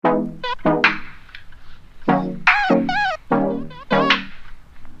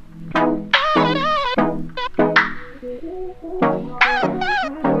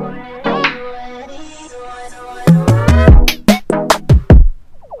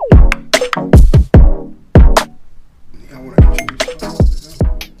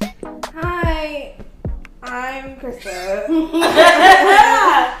Krista.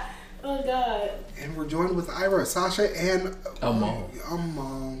 Oh God. And we're joined with Ira, Sasha, and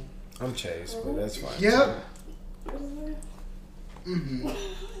I'm Chase, but that's fine. Yep.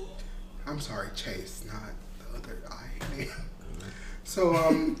 I'm sorry, Chase, not the other I. So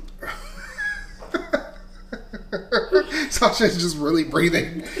Sasha's just really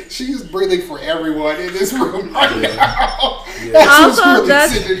breathing. She's breathing for everyone in this room right now. Yeah. Also,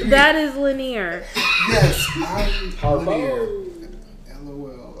 that is Lanier. Yes, I'm Harpo. Lanier.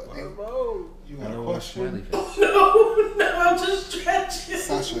 LOL. You got a question? No, I'm just stretching.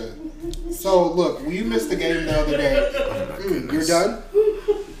 Sasha. So, look, you missed the game the other day. You're done?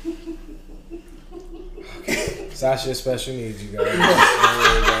 Sasha has special needs, you guys. Don't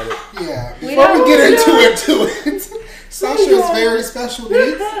worry about it. Yeah. Before we get into it, Sasha is very special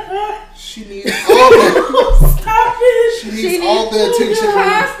needs. She needs all the Stop it. She needs all the attention.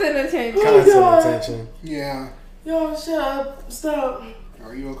 Constant attention. Constant attention. Yeah. Yo, shut up. Stop.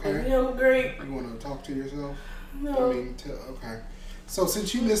 Are you okay? Yeah, I'm great. You want to talk to yourself? No. Okay. So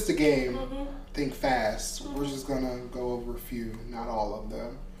since you missed the game, think fast. We're just gonna go over a few, not all of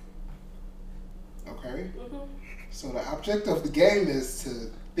them. Okay. So the object of the game is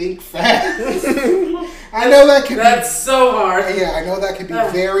to think fast. I know That's so hard. Yeah, I know that can be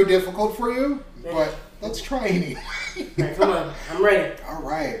very difficult for you, but let's try anyway. Right, come on, I'm ready. All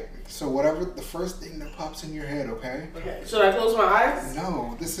right. So whatever the first thing that pops in your head, okay? Okay. Should I close my eyes?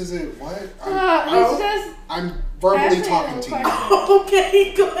 No, this isn't what? I'm verbally talking to you.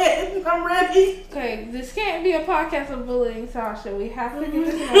 Okay, go ahead. I'm ready. Okay, this can't be a podcast of bullying Sasha. We have to get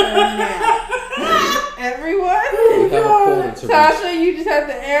this going now. Everyone? Sasha, you just have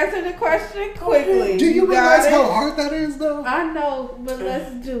to answer the question quickly. Do you realize how hard that is, though? I know, but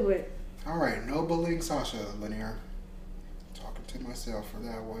let's do it. All right, no bullying Sasha, Lanier. Talking to myself for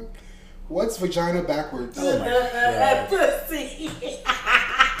that one. What's vagina backwards? Oh my God. Pussy.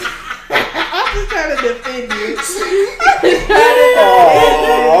 I'm just trying to defend you.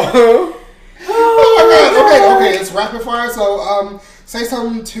 Okay, it's rapid fire. So, say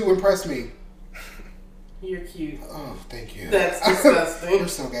something to impress me. You're cute. Oh, thank you. That's disgusting. You're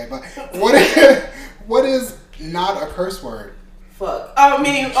so gay. But what is not a curse word? Fuck. I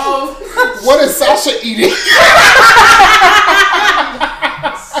mean, what is Sasha eating?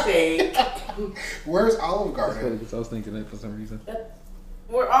 Steak. Where's Olive Garden? Because I was thinking that for some reason.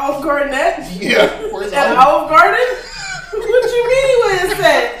 We're Olive Garden at? Yeah. Where's At Olive Garden? What you mean what is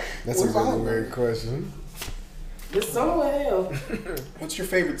that? That's a really weird question. It's somewhere else. What's your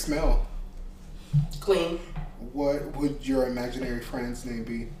favorite smell? Clean. What would your imaginary friend's name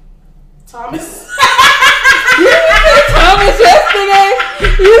be? Thomas. Thomas yesterday.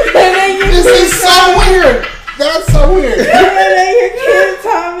 You said that This is so weird. That's so weird. your kid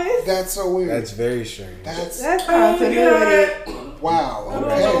Thomas. That's so weird. That's very strange. That's continuity. wow.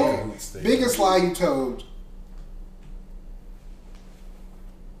 Okay. Biggest lie you told.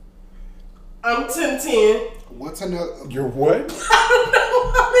 I'm 10'10". What's another? You're what? I don't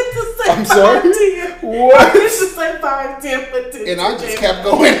know. I meant to say I'm sorry? 5'10". What? I meant to say 5'10", but 10. And I just kept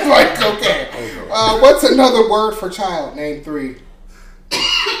going like, okay. What's another word for child? Name 3.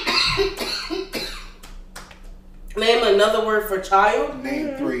 Name another word for child.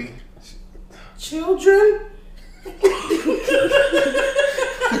 Name 3. Children. We're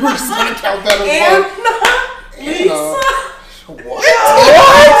just gonna count that as one. Lisa. What?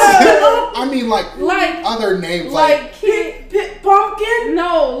 I mean, like other names, like kid, pumpkin.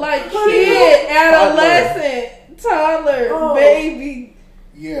 No, like kid, adolescent, toddler, baby.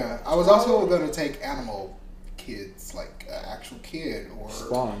 Yeah, I was also gonna take animal kids, like actual kid or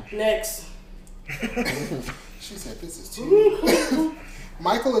Spawn. Next. She said, "This is too."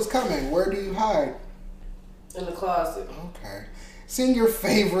 Michael is coming. Where do you hide? In the closet. Okay. Sing your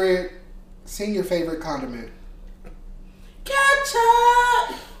favorite condiment.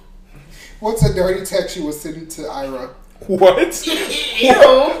 Ketchup. What's a dirty text you was sending to Ira? What? Ew.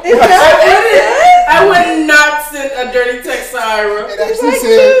 I would not send a dirty text to Ira. It actually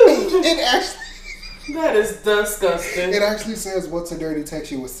said. That is disgusting. It actually says, "What's a dirty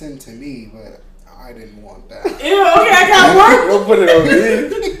text you was send to me?" But I didn't want that. Ew. Okay, I got work. We'll put it on me.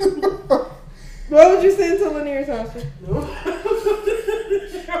 What would you send to Lanier, Sasha?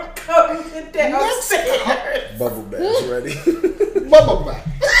 I'm coming downstairs. Bubble bath ready. Bubble bath.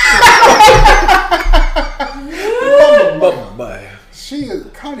 Bubble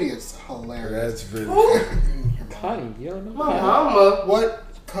bath. Connie is hilarious. That's really Connie, you don't know. My mama. What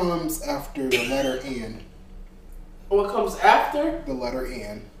comes after the letter N? What comes after? The letter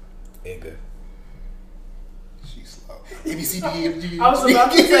N. Nigga. She's slow. A B C D E F G. I was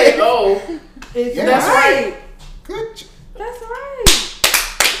about to say, oh. Yeah. That's right. Good. That's right.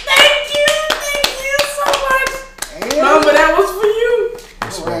 Thank you so much. And Mama, that was for you.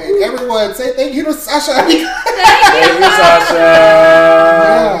 all right, everyone, say thank you to Sasha. Thank you, Sasha.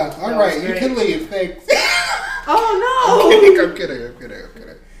 Yeah, all right, you great. can leave. Thanks. Oh I'm kidding.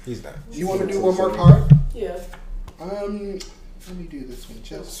 He's not. You want to do one more card? Yeah. Let me do this one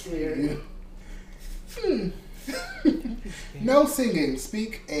just for you. No singing.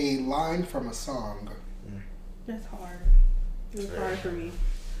 Speak a line from a song. That's hard. It's hard for me.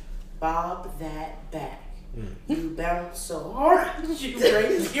 Bob that back. You bounce so hard, you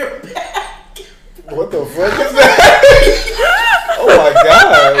raise your back. What the fuck is that? Oh my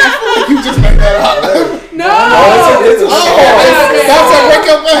god. You just made that up. No! It's a song. That's a break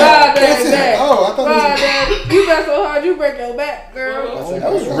your back. Bob That's that it. back. Oh, I thought Bob it that. You got so hard, you break your back, girl.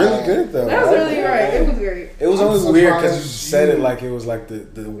 That was really good though. That was really right. It was great. It was I'm only so weird proud because of you said you. it like it was like the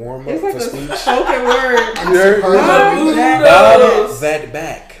warm up It's like for a speech. spoken word. I'm surprised. Bob that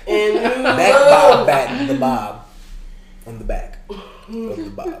back. And Back Bob bat the bob on the back of the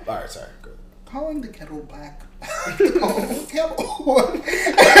bob. All right, sorry. Go. Calling the kettle black. Oh, kettle.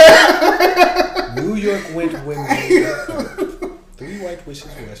 New York wind. 3 white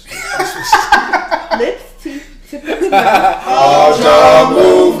wishes west. Lips, teeth, tip of the mouth. All jaw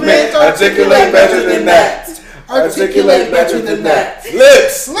movement. Articulate better than that. Articulate better than that.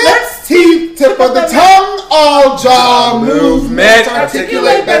 Lips. Lips, teeth, tip of the tongue, all jaw movement.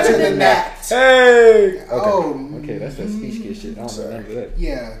 Articulate better than that. Hey. Okay. Oh, Okay, that's that speech kid shit. I don't remember that.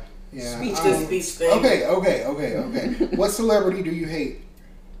 yeah. speech to speech thing. Okay. What celebrity do you hate?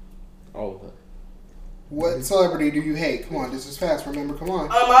 All of it. What celebrity do you hate? Come on, this is fast. Remember, come on.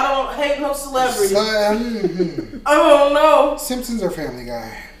 I don't hate no celebrity. Mhm. I don't know. Simpsons or Family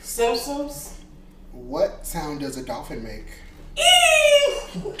Guy? Simpsons. What sound does a dolphin make?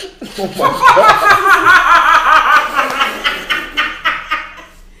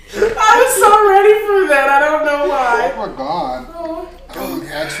 I was so ready for that. I don't know why. Oh my god. I'm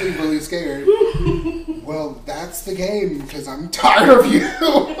actually really scared. Well, that's the game because I'm tired of you.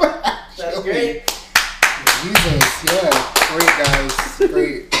 That's great. Jesus, yeah. Great, guys.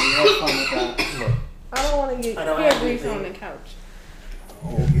 Great. We had fun with that. I don't want to get I don't hair have grease on anything. the couch.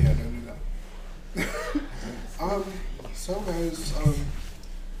 Oh, yeah, don't do that. So guys,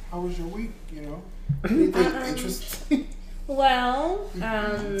 how was your week, you know? Anything interesting? Well,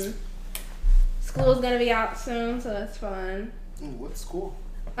 school's gonna be out soon, so that's fun. What school?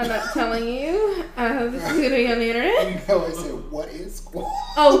 I'm not telling you. This is gonna be on the internet. You know, I said, what is school?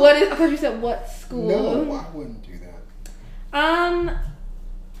 Oh, what is? I thought you said what school. No, I wouldn't do that.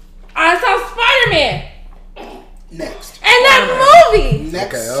 I saw Spider-Man Next. and that movie.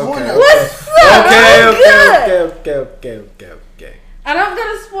 Next Okay. one. What's up? Okay. I'm not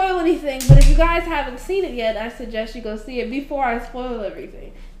gonna spoil anything, but if you guys haven't seen it yet, I suggest you go see it before I spoil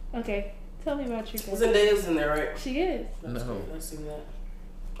everything. Okay, tell me about your girl. Zendaya's in there, right? She is. That's No. good. I've seen that.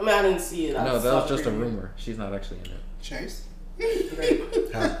 I mean, I didn't see it. I No, that saw was just a the preview. rumor. She's not actually in it. Chase. Great.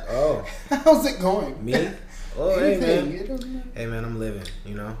 How's it going? Me? Oh, hey Anything. man. It doesn't matter. Hey man, I'm living.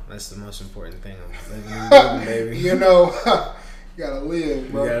 You know, that's the most important thing. I'm living and living, baby. You know, you gotta live, You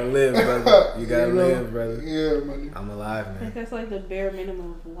bro. gotta live, brother. You gotta You know? live, brother. Yeah, man. I'm alive, Like man. that's like the bare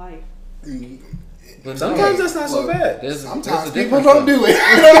minimum of life. But Sometimes that's not so Look, bad. there's Sometimes a people difference, don't do it.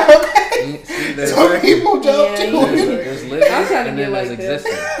 though. See, there's, Some people don't Yeah, do you it. there's living I'm trying to and get then there's like this.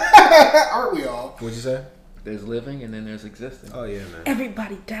 existing. Aren't we all? What'd you say? There's living and then there's existing. Oh yeah, man.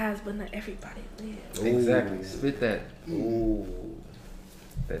 Everybody dies, but not everybody lives. Exactly. Ooh. Spit that. Ooh.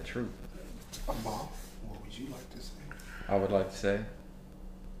 That truth. Amal, what would you like to say? I would like to say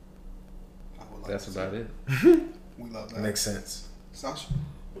I would like that's to about it. say we love that. Makes sense. Sasha?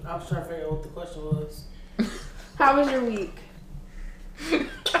 I was trying to figure out what the question was. How was your week?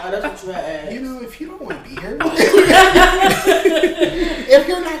 That's what you had asked. You know, if you don't want to be here, if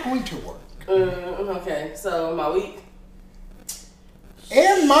you're not going to work. Okay, so my week.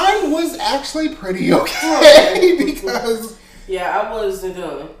 And mine was actually pretty okay because Yeah, I wasn't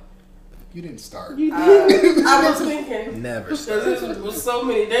doing. you didn't start. I was thinking Never. because this was so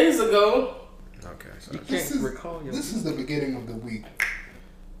many days ago. Okay. So. You This can't is- recall your This is the beginning of the week.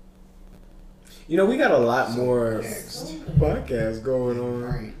 You know, we got a lot So more next. podcasts going on.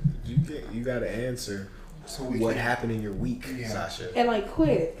 Right. You got to answer So we what can- happened in your week, Yeah. Sasha, And like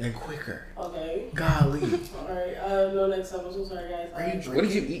quick. and quicker. Okay. Golly. Alright, no next time. I'm so sorry, guys. Are you drinking? What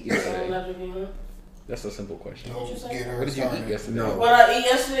did you eat I'm yesterday? not drinking, huh? That's a simple question. Don't get her What did you eat started. yesterday? No. What I eat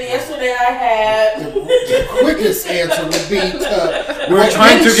yesterday? Yesterday I had. The quickest answer would be to. We're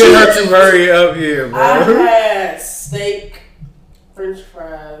trying to get her to hurry up here, I bro. had steak, French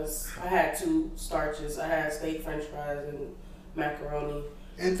fries, I had 2 starches. I had steak, French fries, and macaroni.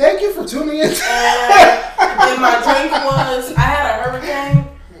 And thank you for tuning in. And my drink was, I had a hurricane.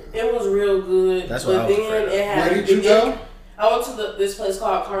 It was real good. That's but what I was then afraid of. it had Where did you go? I went to this place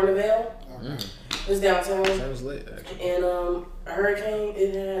called Carnival. It's downtown. That was lit, actually. And a hurricane,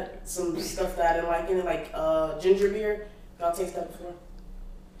 it had some stuff that I didn't like in it, like ginger beer. Y'all taste that before?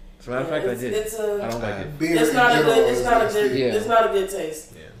 As a matter of fact, I did. It's a, I don't like it. Beer it's not in a general good. It's is not a nasty. good. Yeah. It's not a good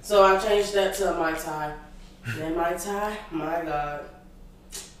taste. Yeah. So I changed that to a Mai Tai. And Mai Tai, my God,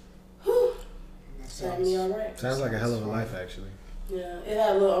 whew, That set me all right. Sounds like a hell of a life, actually. Yeah, it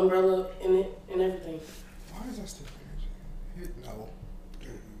had a little umbrella in it and everything. Why is that still energy? No.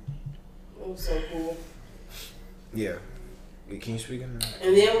 It was so cool. Yeah. Can you speak in that?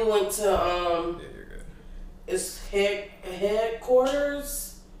 And then we went to Yeah, you're good. it's headquarters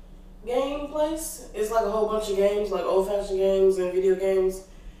game place. It's like a whole bunch of games, like old fashioned games and video games.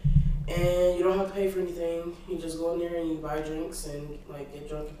 And you don't have to pay for anything. You just go in there and you buy drinks and like get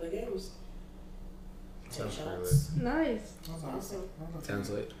drunk and play games. Take Sounds pretty shots. Nice. That's Awesome. Sounds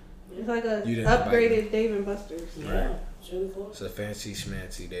lit. It's like a You didn't buy upgraded Dave and Buster's. Yeah, it's really cool. It's a fancy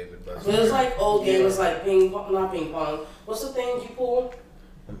schmancy David But Buster. it's like old games like ping pong, not ping pong. What's the thing you pull?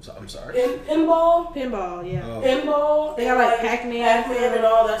 I'm sorry. Pinball? Pinball, yeah. Oh. Pinball. They got and, like Pac-Man. Pac-Man and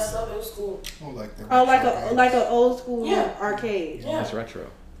all that stuff. It was cool. Oh, like the Oh, like retro a games. like an old school Yeah. arcade. Yeah. It's retro.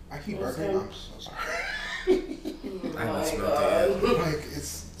 I keep It was burping. good. I'm so sorry. Oh I haven't my smelled God. it Like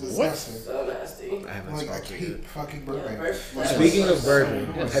it's disgusting. So nasty. I haven't Like I smelled it keep yet. fucking Yeah, burping. burp. Like, Speaking of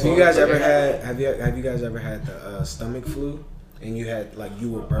burping, Yes. have you guys ever had have you guys ever had the stomach flu and you had like you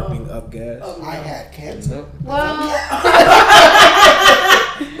were burping up gas? I had cancer. Nope. Well,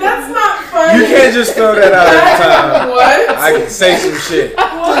 That's not funny. You can't just throw that out at the time. What? I can say some shit.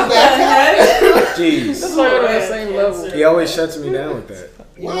 What the heck? Jeez. That's why we're on the same level. He always shuts me down with that.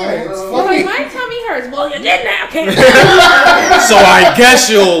 Why? It's you're funny. like, my tummy hurts. Well, you did now, can't So I guess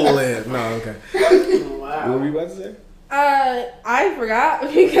you'll live. No, okay. What were Wow. you about to say? I forgot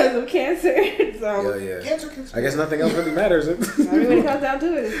because of cancer. So Yeah. Cancer. I guess nothing else really matters. I mean, when it comes down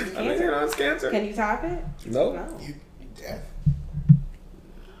to it, it's I mean, you cancer. know, it's cancer. Can you top it? No. No. You death.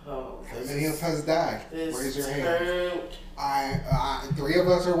 Oh, How many of us died? Raise your hand. turned. I 3 of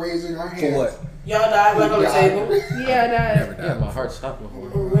us are raising our hands. For what? Y'all died like on the table? Yeah, Never that. Yeah, died. my heart stopped before.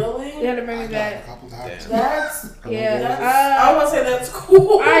 Really? You had to bring I me died a back. couple times. Damn. That's. Yeah. That's I want to say that's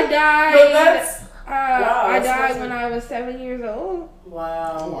cool. I But died. that's. I that's died crazy. when I was 7 years old. Oh,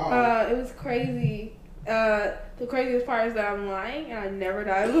 Wow. wow. It was crazy. The craziest part is that I'm lying and I never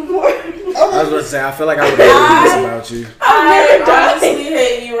died before. I was about to say, I feel like I would have this about you. I died. honestly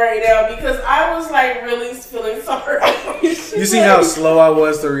hate you right now because I was like really feeling sorry. You see how slow I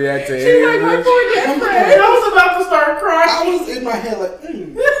was to react to She's any like of my this? poor dead And friend. I was about to start I crying. was in my head like,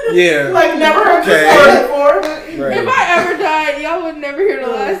 Yeah. Like never heard Okay. this story before. If Right. I ever died, y'all would never hear the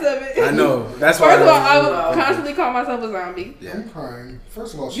last of it. I know. That's why. First of all, I Wow. would constantly call myself a zombie. Yeah. I'm crying.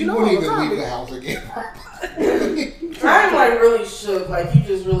 First of all, she You know wouldn't I'm a even zombie. leave the house again. I'm like really shook. Like you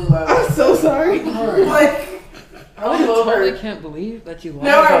just really I'm love so sorry. I'm crying. Like I I'm totally over. can't believe that you lied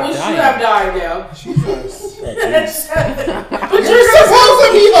No, I about wish dying. you have died now. Jesus. But You're supposed to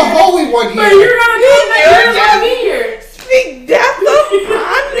be the holy one But here. you're gonna be here. Speak death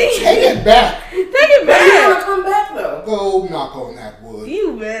upon me. Take it back. Take it But you're gonna back. come back though. Go knock on that wood.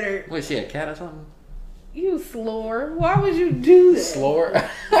 You better. Wait, she a cat or something? You slore. Why would you do that? Slore?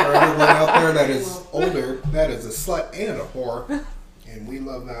 For everyone out there that is older, that is a slut and a whore. And we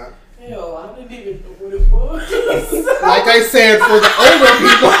love that. Hell, I didn't even know what it was. Like I said, for the older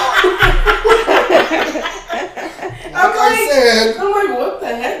people. Like I said. I'm like, what the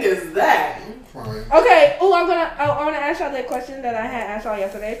heck is that? Fine. Okay. Oh, I want to ask y'all that question that I had asked y'all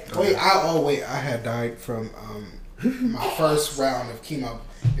yesterday. Wait, I had died from my first round of chemo.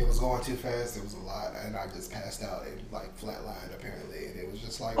 It was going too fast. It was a lot, and I just passed out and like flatlined apparently. And it was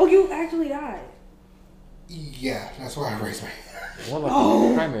just like, Oh, you actually died. yeah, that's why I raised my hand. What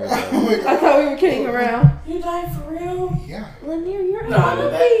about primary? Oh though? my I God. thought we were kidding around. You died for real? Yeah. Lanier, you're a No, I knew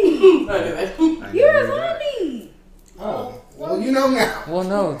zombie. that. I knew that. I You're never a died. zombie. Oh, well, you know now. Well,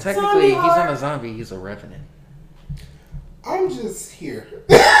 no, technically, Zombie he's not heart. a zombie, he's a revenant. I'm just here.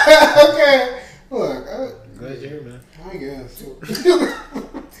 Okay. Look, Glad you're here, man. I guess.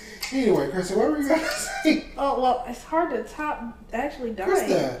 Anyway, Krista, what were you gonna say? Oh, well, it's hard to top actually dying.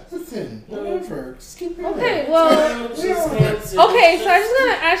 Krista, listen, whatever. Just keep it Okay, going. well, Just answer. okay, so I'm just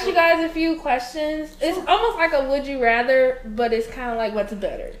gonna ask you guys a few questions. It's almost like a would you rather, but it's kind of like what's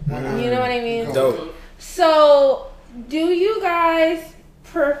better. You know what I mean? Dope. So, do you guys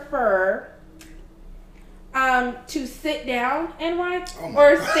prefer to sit down and wipe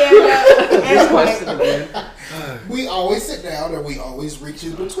or stand up and wipe? We always sit down and we always reach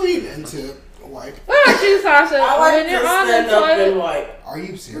in between and to wipe. What about you, Sasha? I like When to you're on the stand up and toilet, wipe. Are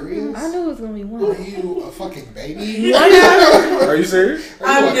you serious? I knew it was gonna be one. Are you a fucking baby? Are you serious?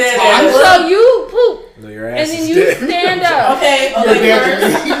 I'm dead. So you poop No, your and ass then is you dead. stand up. Okay, You're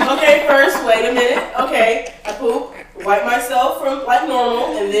dead. first, wait a minute. Okay, I poop, wipe myself from like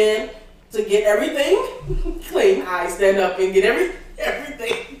normal, and then to get everything clean, I stand up and get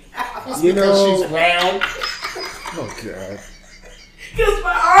everything out. That's You because know- she's round. Oh god. Because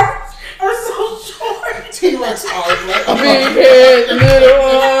my arms are so short. T-Rex arm, like Big head, little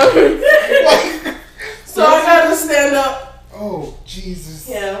arm. So I gotta stand up. Oh Jesus!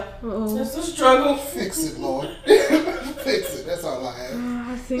 Yeah, Uh-oh. it's a struggle. Fix it, Lord. Fix it. That's all I have.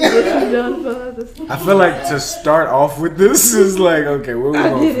 I see what you've done for others. I feel like to start off with this is like, okay, where we I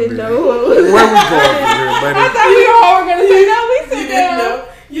going from didn't here? know what was Where we going from here, I buddy? thought we all were gonna say no. We You sit didn't down. know.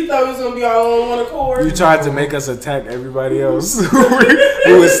 You thought it was gonna be all on one accord. You tried to make us attack everybody else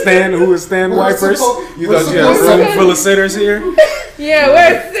who was stand wipers. You we're thought you had a supposed room to- full of sitters here? Yeah,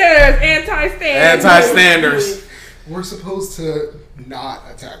 we're sinners, anti-stand. Anti-standers. We're supposed to not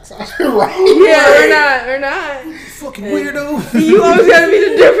attack Sasha, right? Yeah, we're not. Fucking weirdo. You always gotta be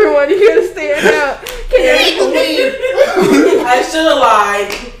the different one. You gotta stand out. Can you? I should have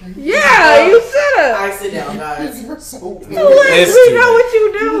lied. Yeah, you should've. I sit down, guys. You're so weird. We know too what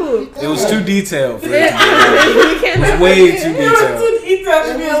you do. It was too detailed for it. You It can't was way too You detailed. he touched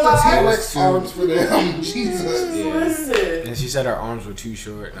It me was the alive. T-Rex arms for them. Jesus. Listen. And she said her arms were too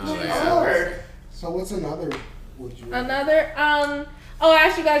short. And I was like, Lord. So what's another? Would you? Another, I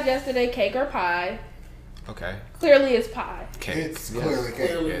asked you guys yesterday, cake or pie. okay. Clearly it's pie. Cake. It's clearly cake.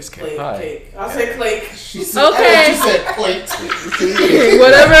 Clearly, Yes, cake. pie. Cake. I'll say cake. She said, Okay. She said plate.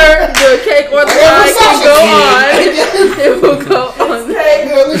 Whatever the cake or the pie can go on, it will go on. Cake.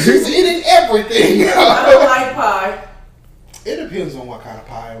 No, she's eating everything. I don't like pie. It depends on what kind of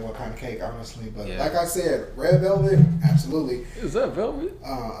pie and what kind of cake, honestly. But Yeah. like I said, red velvet, absolutely. Is that velvet?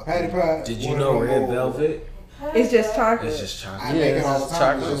 A patty pie. Did you one know of them red will- velvet? It's just chocolate. It's just I chocolate. make it it's all the just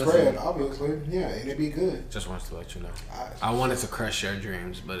time. It's chocolate just with red, it. obviously. Yeah, and it'd be good. Just wants to let you know. I I wanted to crush your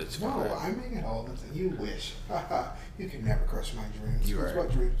dreams, but it's fine. No, I make it all the time. You wish. You can never crush my dreams. You 'Cause right.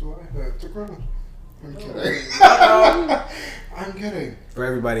 what dreams do I have to crush? I'm kidding. I'm kidding. For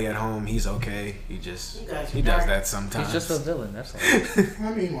everybody at home, he's okay. He just You guys he are does dark. that sometimes. He's just a villain. That's all.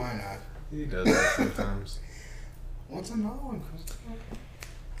 I mean, why not? He does that sometimes. What's another one, Krista?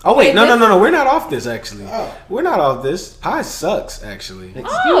 Oh wait, no. We're not off this actually. Oh. We're not off this. Pie sucks actually.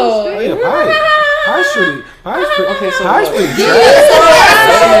 Oh, Yeah, pie's pretty. Okay, so Pie's look. pretty He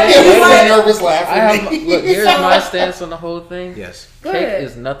trash. was nervous I laughing. have look. Here's my stance on the whole thing. Yes. Go Cake ahead.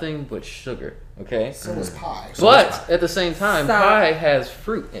 is nothing but sugar. Okay. So was pie. But at the same time, Stop. pie has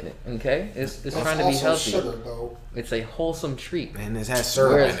fruit in it. Okay, it's That's trying to be also healthy. sugar, though. It's a wholesome treat, And it has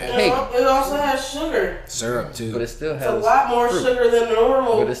syrup Whereas in it. cake, It also has sugar. Syrup too. but it still It's a has lot more fruit. sugar than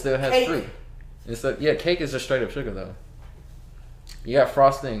normal. But it still has cake. fruit. It's yeah, cake is just straight up sugar though. You got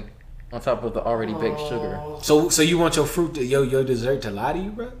frosting on top of the already baked sugar. Oh. So you want your fruit to, your dessert to lie to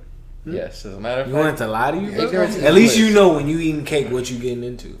you, bro? Yes, as a matter of You want it fact, to lie to you, bro? ignorance is At least you bliss. know when you eating cake what you getting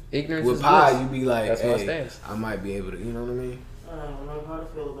into. Ignorance With is pie, bliss. you be like, That's my hey, stance. I might be able to. You know what I mean? I don't know how to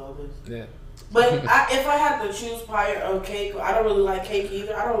feel about this. Yeah. But if I had to choose pie or cake, I don't really like cake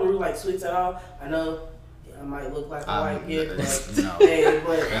either. I don't really like sweets at all. I know I might look like a white kid, but no. hey,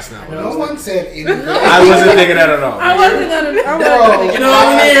 but That's not I what know. No one said anything. I wasn't thinking that at all. I wasn't gonna. Bro, You know what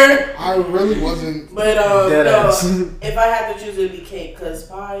I'm here. I really wasn't. But Dead no, ass. if I had to choose, it'd be cake because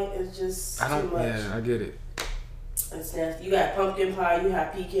pie is just I don't. too much. Yeah, I get it. It's nasty. You got pumpkin pie. You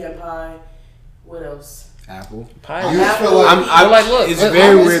have pecan pie. What else? Apple. Pie. You is- feel like I'm like, look, it's look, very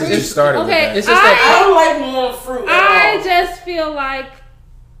honestly, weird that you it's- started Okay, with It's that. just that I don't like warm fruit at I all. just feel like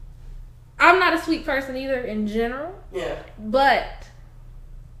I'm not a sweet person either in general, Yeah. but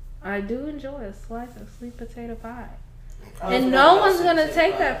I do enjoy a slice of sweet potato pie. I And don't no like one's sweet gonna potato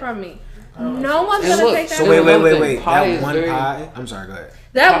take pie. that from me. don't No like one's And gonna look, take that So from wait, me. wait, one wait, thing, wait. pie That is one very- pie. I'm sorry. Go ahead.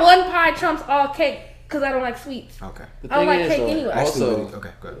 That one pie trumps all cake because I don't like sweets. Okay. The I don't thing like is, cake though, anyway. Actually, also, okay,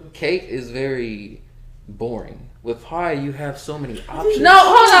 go ahead. cake is very boring. With pie, you have so many options. No,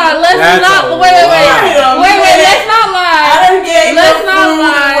 hold on. Let's That's not. a Wait. lie. Wait. Let's not I lie. done gave Let's no not food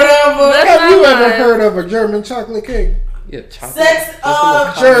lie. or whatever. Let's Have you not ever lie. heard of a German chocolate cake? Yeah, chocolate. Sex, That's the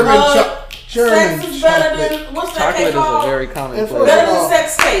most German common- German sex is better chocolate. than what's that Chocolate cake is a called? very common And flavor. Better than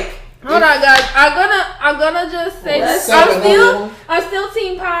sex cake. Hold on, guys. I'm gonna just say this. I'm still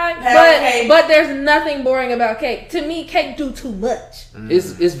team pie, but there's nothing boring about cake. To me, cake do too much.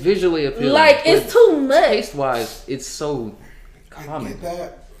 It's visually appealing. Like it's too much. Taste wise, it's so common. I get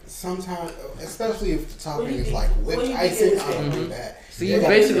that. Sometimes, especially if the topping is like whipped icing, I don't do that. So you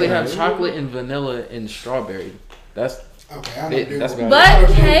basically have chocolate and vanilla and strawberry. That's okay. I don't do that's but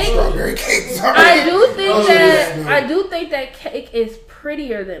cake. Strawberry cake. Sorry. I do think that cake is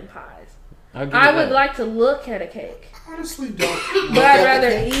prettier than pies. I would like to look at a cake. I honestly don't. But I'd rather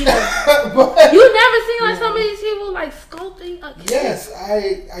eat it. You never seen like some of these people like sculpting a cake? Yes,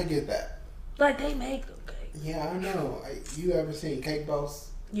 I get that. Like they make them cake. Yeah, I know. You ever seen Cake Boss?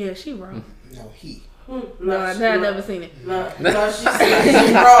 Yeah, she wrong. No, he. No, I've never seen it. No, she said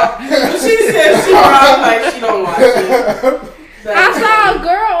she wrong. She said she wrong like she don't watch it. I saw a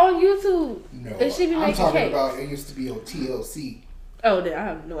girl on YouTube. No, and she be I'm making talking cakes. about it used to be on TLC. Oh, I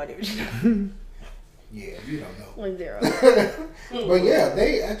have no idea what you know. Yeah, you don't know. 1-0. But yeah,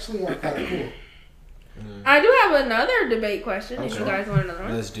 they actually are kind of cool. I do have another debate question. If you guys want another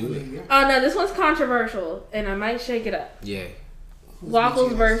one, Let's do it. Oh no, this one's controversial, and I might shake it up. Yeah.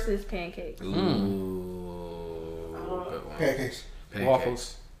 Waffles versus pancakes. Ooh. Pancakes.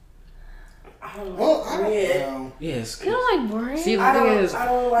 Waffles. Well, I don't know. Yes. You don't like bread? See, the thing is,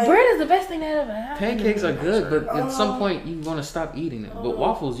 bread is the best thing that ever happened. pancakes are good, but at some point you want to stop eating them. But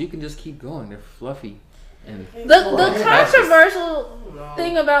waffles, you can just keep going. They're fluffy. And The controversial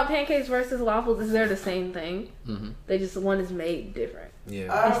thing about pancakes versus waffles is they're the same thing. They just one is made different.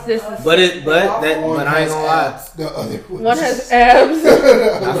 Yeah. It's just But I ain't gonna lie. The other one has abs.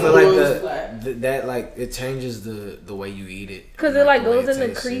 I feel like that like it changes the way you eat it. Because it like goes in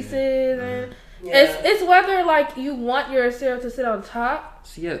the creases and it's whether like you want your syrup to sit on top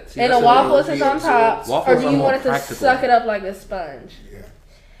and a waffle sits on top, or do you want it to suck it up like a sponge? Yeah.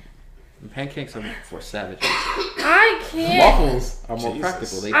 Pancakes are for savages. I can't. Waffles are more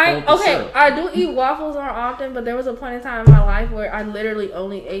practical. They hold the syrup. I do eat waffles more often, but there was a point in time in my life where I literally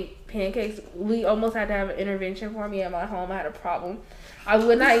only ate pancakes. We almost had to have an intervention for me at my home. I had a problem. I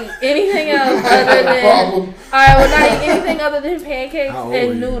would not eat anything else other than I would not eat anything other than pancakes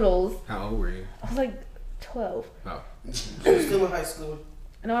and noodles. How old were you? I was like 12. Oh. She was still in high school.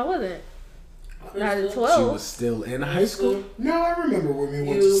 No, I wasn't. Not at 12. She was still in high school? No, I remember when we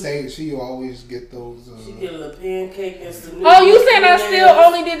went to stage, she always get those. She get a little pancake and some. Oh, you saying I still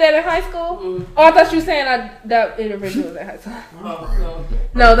only did that in high school? Mm-hmm. Oh, I thought you were saying that intervention was at high school. Oh,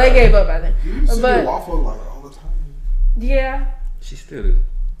 no, they gave up by then. You used to do waffle like all the time. Yeah. She still do.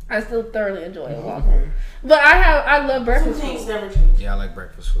 I still thoroughly enjoy a waffle. But I love breakfast food. Yeah, I like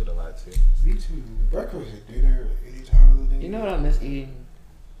breakfast food a lot too. Me too. Breakfast and dinner any time of the day. You know what I miss eating?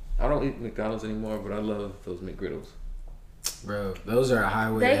 I don't eat McDonald's anymore, but I love those McGriddles. Bro, those are a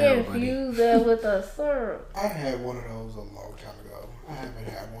highway they to hell, infuse that with a syrup. I had one of those a long time ago. I haven't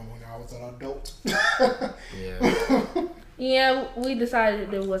had one when I was an adult. Yeah. Yeah, we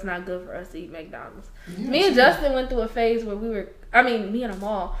decided it was not good for us to eat McDonald's. Yeah, me and Justin went through a phase where me and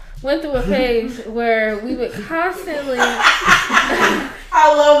Amal went through a phase where we would constantly I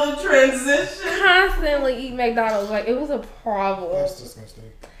love the transition. Constantly eat McDonald's. Like, it was a problem. That's disgusting.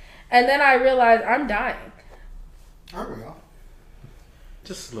 And then I realized I'm dying. Aren't we all?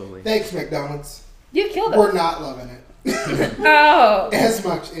 Just slowly. Thanks, McDonald's. You killed us. We're not loving it. Oh. As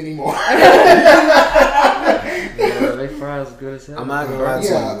much anymore. Yeah, they fries good as hell. I'm not gonna lie to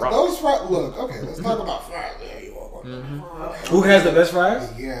you. Yeah, those fries. Look, okay, let's talk about fries. Yeah, you want Who has the best fries?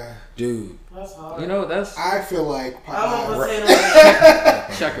 Yeah. Dude. That's hard. You know, that's... I feel like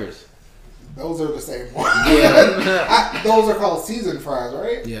Checkers. Those are the same ones. Yeah. Those are called seasoned fries,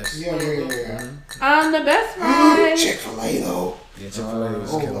 right? Yes. Yeah. The best fries. Chick-fil-A though. Yeah, Chick-fil-A was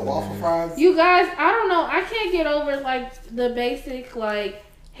killing the waffle me. fries. You guys, I don't know. I can't get over like the basic like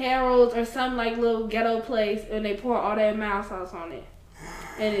Harold's or some like little ghetto place and they pour all that mild sauce on it.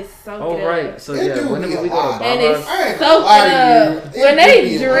 And it's so good. Oh, right. So, yeah, whenever we go to Baba, and it's soaked up. When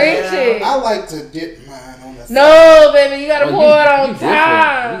they drench it. I like to dip mine on the side. No, baby, you gotta pour it on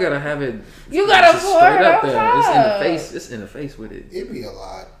top. You gotta have it. You gotta pour it on top. It's in the face. It's in the face with it. It'd be a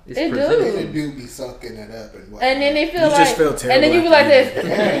lot. It do. It do be sucking it up and whatnot. And then they feel you just feel terrible. And then you be like this.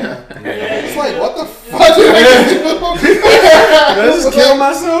 It's like, what the fuck did I do? Did I just kill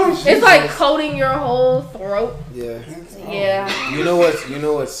myself? It's like coating your whole throat. Yeah. Yeah. You know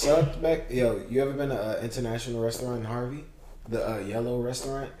what sucked back? Yo, you ever been to an international restaurant in Harvey? The Yellow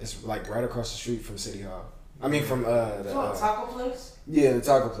restaurant? It's like right across the street from City Hall. I mean from the taco place? Yeah, the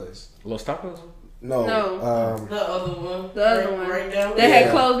taco place. Los Tacos? No. the other one. The other one. Right down they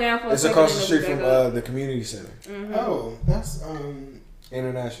had closed down for a It's second. across the street from the community center. Oh, that's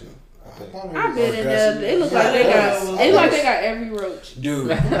International. I've been in there. It looks like they got. It like they got every roach. Dude,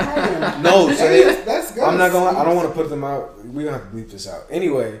 no. So that's good. I'm not gonna. I don't want to put them out. We're gonna have to bleep this out.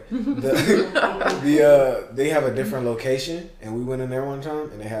 Anyway, they have a different location, and we went in there one time,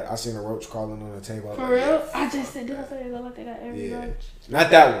 and I seen a roach crawling on the table. For real? Yeah. I just said, did I say they look like they got every roach? Not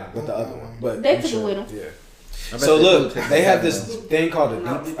that one, but the other one. But they took it with them. Yeah. So look, they have this thing called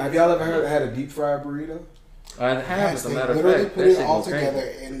a deep. Have y'all ever had a deep fried burrito? I have, as a matter of literally fact. Put it all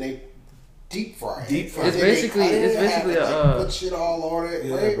together and they deep fry. Deep fry. It's basically put shit all on it.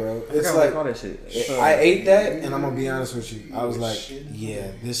 Yeah, right? bro. It's like call that shit. I ate that, and I'm gonna be honest with you. I was like,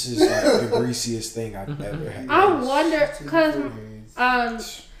 yeah, this is like the greasiest thing I've ever had. I wonder, cause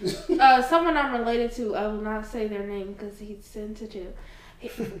someone I'm related to, I will not say their name because he's sensitive.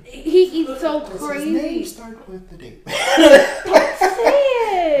 He eats so crazy. His name start with the D. Say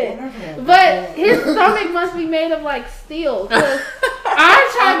it. But his stomach must be made of like steel. Cause I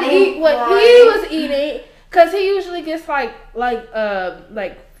tried to eat what he was eating, cause he usually gets like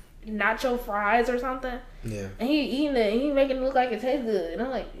nacho fries or something. Yeah. And he eating it, and he making it look like it tastes good. And I'm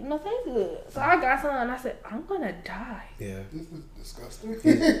like, it must taste good. So I got some, and I said, I'm gonna die. Yeah. This is disgusting.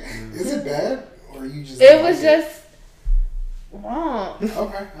 Is it bad, or you just? It was just wrong.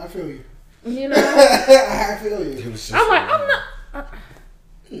 Okay, I feel you. You know. I feel you. I'm like, I'm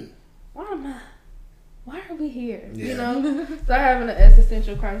not. Why are we here? Yeah. You know. So I'm having an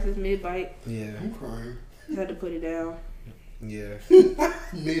existential crisis mid-bite. Yeah. I'm crying. I had to put it down. Yeah.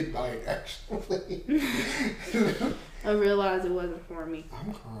 Mid-bite, actually. I realized it wasn't for me.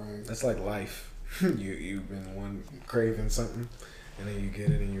 I'm crying. That's like life. You've been craving something, and then you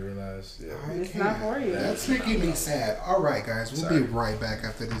get it, and you realize, yeah, it's not for you. That's making me sad. All right, guys, we'll be right back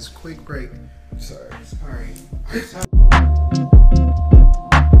after this quick break. Sorry.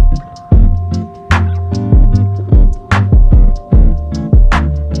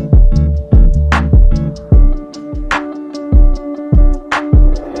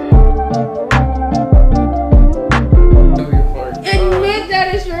 Admit that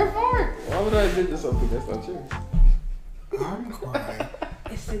it's your fault. Why would I admit to something that's not true? I'm crying.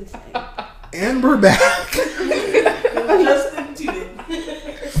 It's insane. And we're back. Justin did it.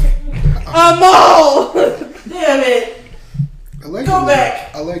 Mole! Damn it. Go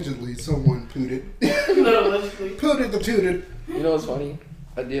back. Allegedly, someone pooted. No, allegedly. Pooted the tooted. You know what's funny?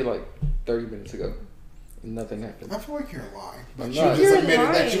 I did like 30 minutes ago. Nothing happened. I feel like you're lying. But I'm you not. just You're admitted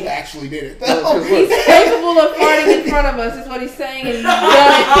that lying. you actually did it. He's capable of farting in front of us, is what he's saying, and he's done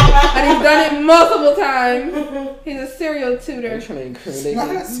it. And he's done it multiple times. He's a serial tutor. Are you trying to incriminate Not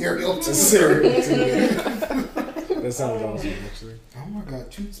me? a cereal. It's a cereal. That sounds awesome, actually. Oh my god,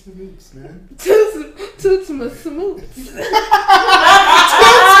 toots the moots, man. Toots my smoots.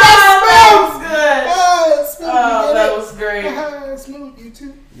 That was great. Smooth, you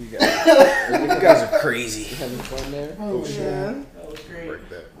too. You guys are crazy. You having fun there? Oh shit. That was great. Break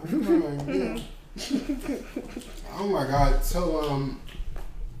that. Oh my god. So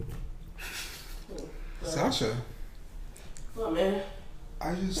Sasha, What, man?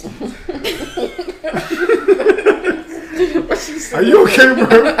 I just Are you okay, bro?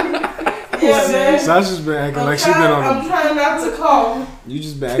 Yeah, man. Sasha's been acting like she's been I'm trying not to call. You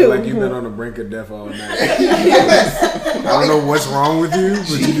just been acting like you've been on the brink of death all night. I don't know what's wrong with you,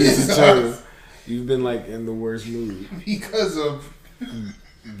 but you just can tell you've been like in the worst mood because of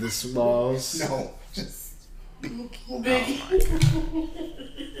the smalls. no, just Big. Oh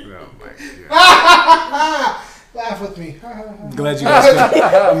my god! laugh with me. I'm glad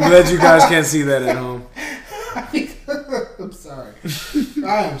you guys can't see that at home. I'm sorry.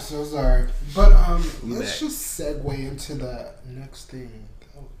 I am so sorry. But let's just segue into the next thing.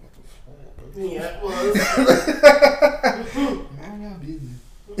 Yeah, it was.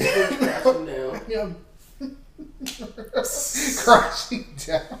 Crashing down. Crashing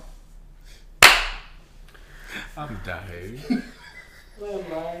down. I'm dying. Where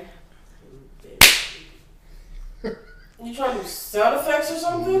am I? You trying to do sound effects or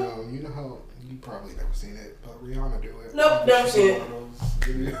something? No, you know how you probably never seen it, but Rihanna do it. Nope, never seen it.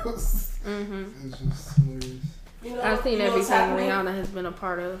 Videos. Mm-hmm. It's just hilarious. You know, I've seen you know what's everything happening? Rihanna has been a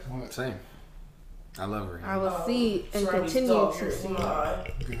part of. What? Same. I love her. I will see and Sorry, continue dog to here. see.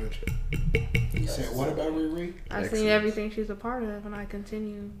 Good. You said what about Riri? I've seen everything she's a part of, and I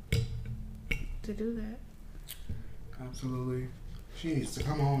continue to do that. Absolutely. She needs to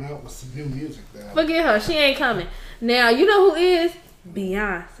come on out with some new music though. Forget her. She ain't coming. Now, you know who is?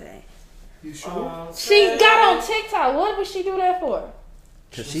 Beyonce. You sure? She got on TikTok. What would she do that for?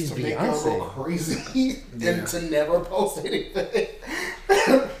 Because she's to make her go Beyonce. crazy and to never post anything.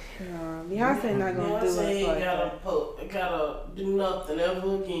 Beyonce not gonna do Beyonce it ain't like that. gotta do nothing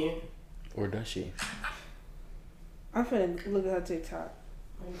ever again. Or does she? I'm finna look at her TikTok.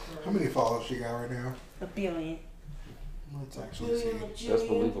 How many followers she got right now? 1 billion. Let's actually see. That's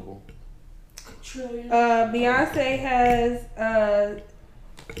believable. Beyonce has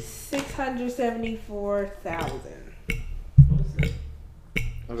 674,000.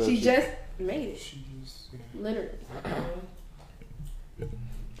 She just made it. Literally.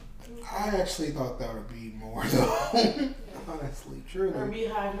 I actually thought that would be more though. Honestly, truly.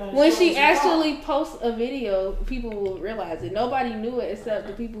 When she actually posts a video, people will realize it. Nobody knew it except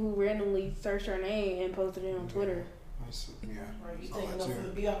the people who randomly searched her name and posted it on Twitter. Are you taking up for the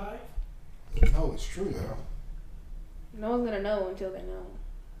Beehive? No, it's true though. No one's gonna know until they know.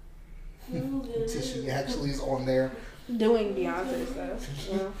 Until she actually is on there Doing Beyonce stuff.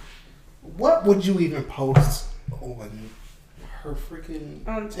 Yeah. What would you even post on her freaking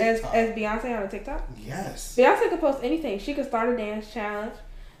TikTok? As Beyonce on a TikTok? Yes. Beyonce could post anything. She could start a dance challenge.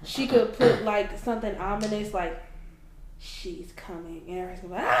 She could put like something ominous like she's coming and everybody's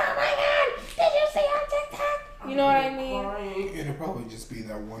gonna be like, oh my god, did you see on TikTok? You know what I mean? It'll probably just be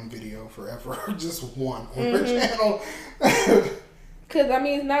that one video forever. Just one on her channel. Because, I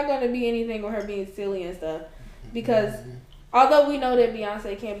mean, it's not going to be anything with her being silly and stuff. Because although we know that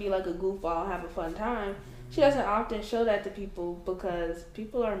Beyonce can be like a goofball, have a fun time, she doesn't often show that to people because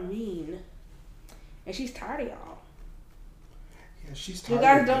people are mean. And she's tired of y'all. Yeah, she's tired. You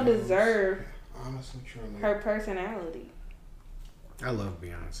guys don't deserve honestly, truly. her personality. I love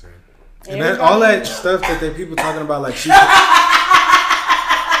Beyonce. And that, all that stuff that they people talking about, like she.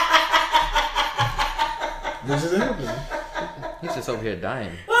 This is happening. He's just over here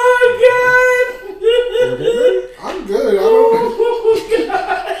dying. Oh God! I'm good. I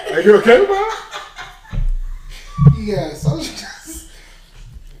don't. Are you okay, bro? Yes, I was just.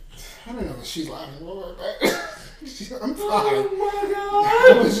 I don't know. She's laughing. I'm fine. Oh my God!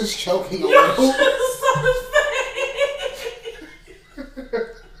 I was just choking on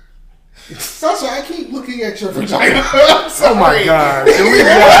Sasha, I keep looking at your vagina. I'm sorry. Oh my God! Can we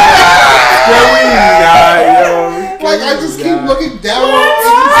not? Yo. Like I just keep looking down. What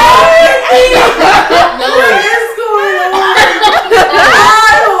is going on?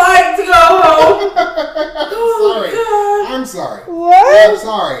 I'd like to go home. I'm sorry. What? I'm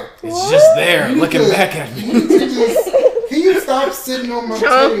sorry. It's just there, looking back at me. Can you stop sitting on my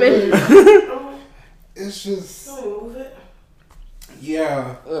Jumping. table? It's just. Can we move it?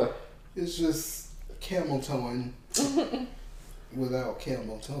 Yeah. Ugh. It's just camel toeing without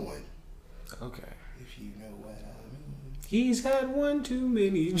camel toeing. Okay. If you know what I mean. He's had one too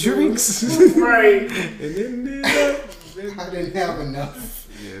many drinks. Right. And then I didn't have enough.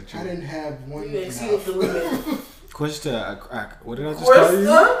 Yeah, true. I didn't have one You exceeded the limit. Quista, what did I just call you?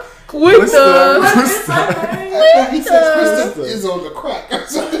 Quista. He said Krista is on the crack.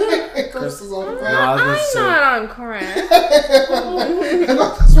 Krista's on the crack. No, I was I'm gonna not on crack.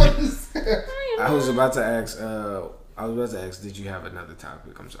 That's what he said. I was about to ask, did you have another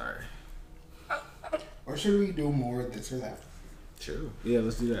topic? I'm sorry. Or should we do more of this or that? Sure. Yeah,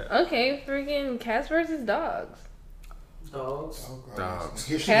 let's do that. Okay, freaking cats versus dogs. Dogs. Oh, God. Dogs.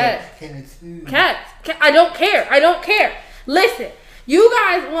 Here she Cat. goes. Cats. I don't care. I don't care. Listen, you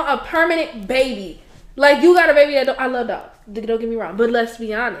guys want a permanent baby. Like, you got a baby that don't... I love dogs. Don't get me wrong. But let's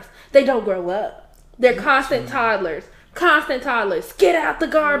be honest. They don't grow up. They're constant toddlers. Constant toddlers. Get out the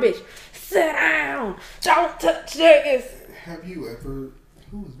garbage. Sit down. Don't touch this. Have you ever...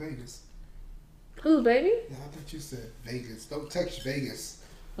 Who was Vegas? Who's baby? Yeah, I thought you said Vegas. Don't touch Vegas.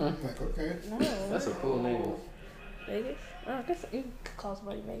 I'm like, okay. No. That's a cool name. Vegas? Oh, I guess you could call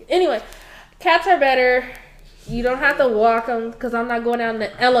somebody Vegas. Anyway, cats are better. You don't have to walk them because I'm not going down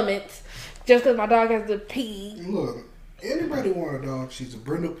the elements just because my dog has to pee. Look, anybody want a dog? She's a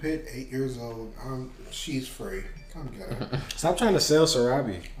Brindle Pit, 8 years old. She's free. Come get her. Stop trying to sell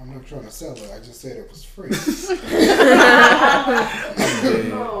Sarabi. I'm not trying to sell it. I just said it was free.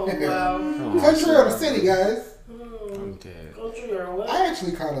 Oh wow. Country or the city, guys? I'm dead. Country or what? I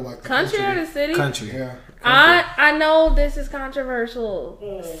actually kind of like the Country or the city? Country. Yeah. I know this is controversial.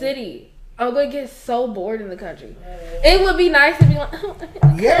 Mm. City. I'm gonna get so bored in the country. It would be nice to be like, oh,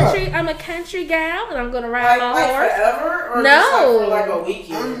 Yeah. country. I'm a country gal and I'm gonna ride my Like horse. forever? Or No. just like for like a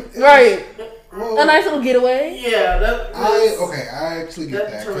weekend? Right. Well, A nice little getaway. Yeah, I actually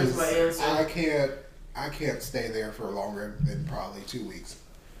get that that determines my because answer. I can't stay there for longer than probably 2 weeks.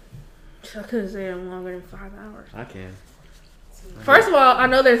 I couldn't stay there longer than 5 hours. I can. First of all, I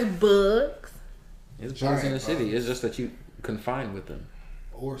know there's bugs. It's bugs in the Giant city. bugs. It's just that you confine with them.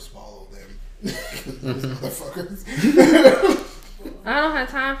 Or swallow them. Those motherfuckers. I don't have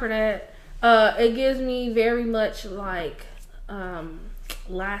time for that. It gives me very much like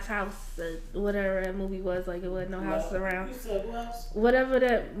Last House, whatever that movie was, like it wasn't no houses around. You said what else? Whatever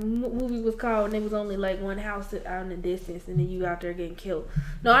that movie was called, and it was only like one house out in the distance, and then you out there getting killed.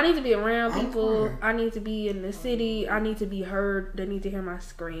 No, I need to be around people. I need to be in the city. I need to be heard. They need to hear my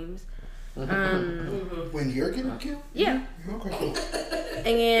screams. When you're getting killed? Yeah. Okay, cool.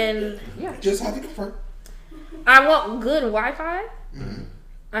 And yeah, Just have to confirm. I want good Wi-Fi.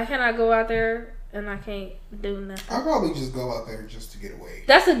 I cannot go out there and I can't do nothing. I'll probably just go out there just to get away.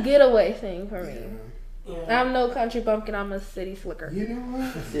 That's a getaway thing for me. Yeah. I'm no country bumpkin. I'm a city slicker. You know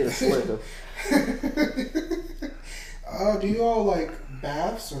what? Yeah, slicker. Do you all like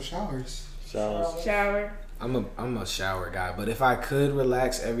baths or showers? Showers. Shower. I'm a shower guy, but if I could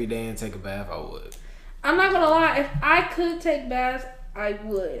relax every day and take a bath, I would. I'm not gonna lie. If I could take baths, I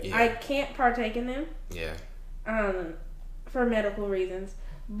would. Yeah. I can't partake in them. Yeah. For medical reasons.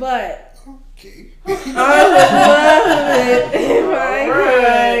 But Okay. I would love it if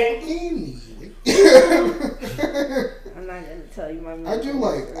I could. Anyway. I'm not gonna tell you my. I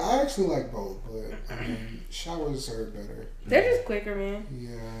actually like both, but showers are better. They're just quicker, man.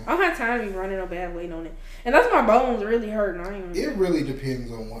 Yeah. I don't have time to be running no bad waiting on it, and that's my bones really hurting. I ain't It really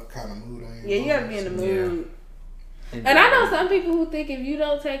depends on what kind of mood I am. Yeah, you gotta be in the mood. And I know some people who think if you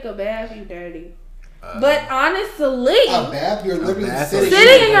don't take a bath, you dirty. But honestly, a bath, you're literally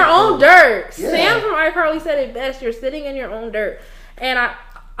sitting in your own dirt. Yeah. Sam from iCarly said it best. You're sitting in your own dirt, and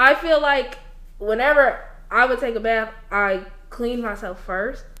I feel like whenever I would take a bath, I cleaned myself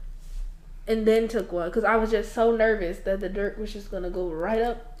first, and then took one because I was just so nervous that the dirt was just gonna go right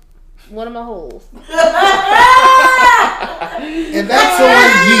up one of my holes. And that's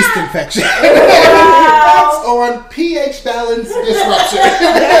on yeast infection. That's on pH balance disruption.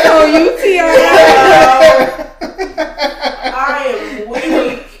 That's on UTI. I am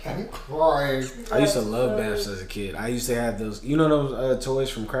weak. I'm crying. I used to love baths as a kid. I used to have those, you know those toys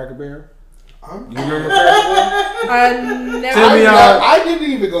from Cracker Barrel? You remember Cracker Barrel? I never. Tell me I didn't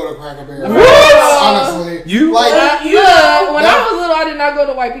even go to Cracker Barrel. Honestly. You? Like, Look, when I was little, I did not go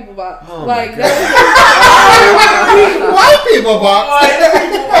to white people box. Oh like my that white people box.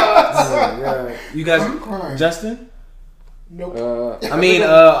 You guys, I'm crying. Justin? Nope. I mean,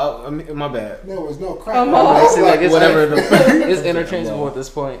 my bad. There was no Cracker I'm Barrel. all- Honestly, like, it's Whatever it's interchangeable at this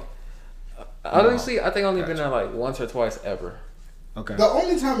point. Honestly, I think I've only been there like once or twice ever. Okay. The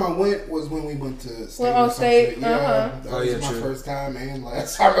only time I went was when we went to state. Went on or some state, shit. Yeah, that was my true. first time and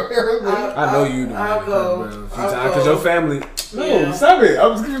last time I ever went. I know you do. I'll go. Because your family. No, Yeah. stop it. I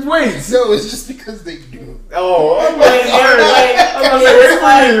was just waiting. So it's just because they do. Oh, I'm Wait,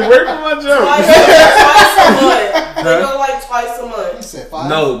 wait for my joke. twice a month. They go like twice a You month. said 5?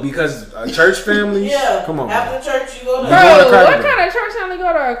 No, because church families. Yeah. Come on. After church, you go to. Bro, Bro, to what Cracker Barrel. kind of church time to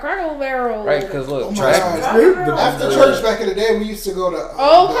go to a Cracker Barrel? Right, because Oh look, my Trash. God. Cracker After Barrel. church back in the day, we used to go to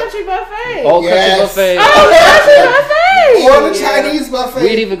Old Country Buffet. Old Yes. Country Buffet. Oh, Country Buffet. or the Chinese buffet.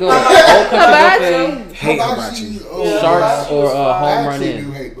 We'd even go to Old Country Hibachi. Buffet, Hate Hibachi. hibachi. Oh, Sharks, or I Home Run actually do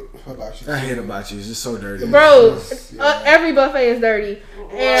In. hate hibachi. I hate hibachi. It's just so dirty. Bro, Yeah. every buffet is dirty.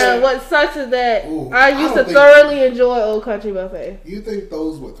 And what sucks is that Ooh, I I used don't to think- thoroughly enjoy Old Country Buffet. You think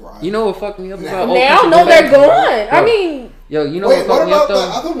those would thrive? You know what fucked me up about Old Now, Country no, Buffet? they're gone. I Bro. mean, Yo, you know Wait, what what fucked me up about the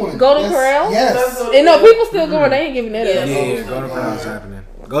though? other one? Golden Yes. Corral? Yes. and no, people still going. They ain't giving that up. Yeah, Go to Corral is happening.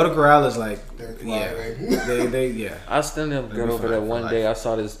 Go to Corral is like, They're yeah, thriving. they yeah. I still never Let got me over find that it one for day. I life.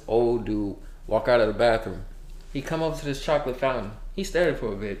 saw this old dude walk out of the bathroom. He come up to this chocolate fountain. He stared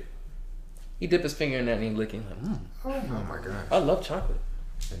for a bit. He dipped his finger in that and he licking. Like, Oh my gosh. I love chocolate.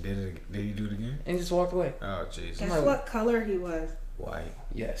 And did he do it again? And he just walked away. Oh jeez. Guess what color he was? White.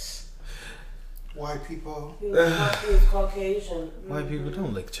 Yes. White people. He was Caucasian. White people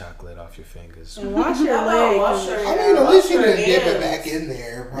don't lick chocolate off your fingers. And wash your Wash legs. your I hair. mean, at least you Wash your didn't dip it hands. back in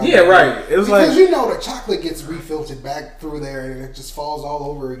there. Probably. Yeah, right. It was Because like you know the chocolate gets refiltered back through there and it just falls all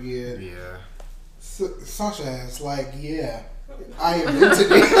over again. yeah. Sasha is like, yeah, I invented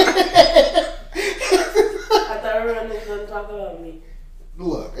it. I thought everyone was going to talk about me.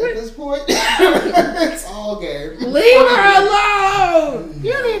 Look, at this point, it's all game. Leave her alone.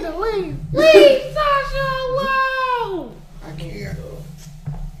 You need to leave. Leave Sasha alone. I can't.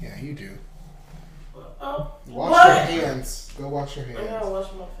 Yeah, you do. Oh, Wash what? your hands. Go wash your I gotta hands. wash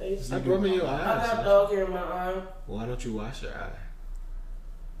my face. Stop rubbing your I got eyes. dog hair in my eye. Why don't you wash your eye?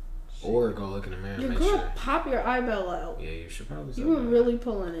 Or go look in the mirror and You're make gonna sure. pop your eyeball out. Yeah, you should probably. You were really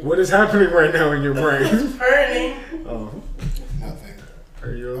pulling it. What is happening right now in your brain? It's burning. Oh, Nothing.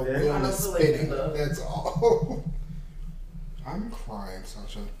 are you A okay? wheel I is don't feel like spinning. enough. That's all. I'm crying,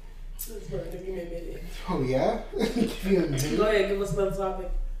 Sasha. It's burning. Give me a minute. Oh yeah? Give you a Go minute. ahead, give us another topic.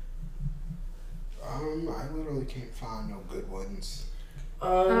 I literally can't find no good ones.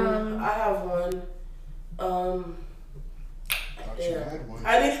 I have one. You had one.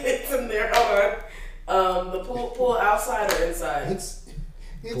 I think it's in there. Hold on. The pool outside or inside? It's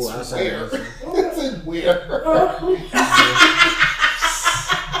Pool outside where? or inside? It's in where?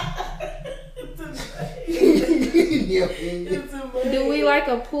 It's in my Do we like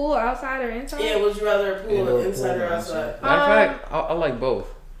a pool outside or inside? Yeah, would you rather a pool Indoor inside pool or or outside? Matter of fact, I like both.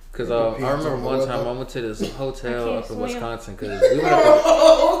 Cause I Depends remember on one the time I weather. went to this hotel can't up in swim. Wisconsin because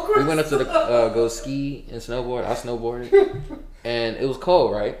we went up to the go ski and snowboard. I snowboarded, and it was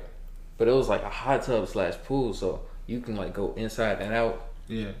cold, right? But it was like a hot tub / pool, so you can like go inside and out.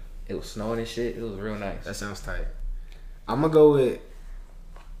 Yeah, It was snowing and shit. It was real nice. that sounds tight. I'm gonna go with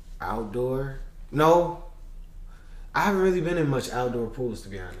outdoor. No, I haven't really been in much outdoor pools, to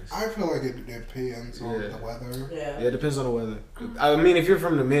be honest. I feel like it depends on Yeah. the weather. Yeah. Yeah, it depends on the weather. I mean, if you're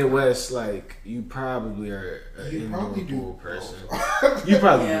from the Midwest, like, you probably are an You indoor probably do pool person. both. You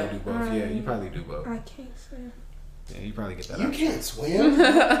probably Yeah. do both. Yeah, you probably do both. I can't swim. Yeah, you probably get that You out. can't swim?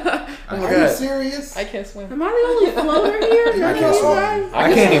 Oh Are my you God. serious? I can't swim. Am I the only floater here? I None can't of you swim. guys?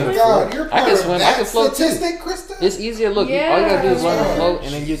 I can't even God, you're I part can of swim. I that can float too. statistic, Krista? It's easier. Look, Yeah. all you gotta do is learn to Yeah. float,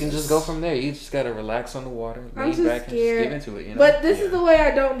 and then you can just go from there. You just gotta relax on the water, I'm lean too back, and just scared. get into it. You know. But this is the way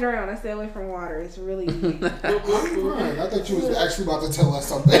I don't drown. I stay away from water. It's really easy. Right. I thought you was actually about to tell us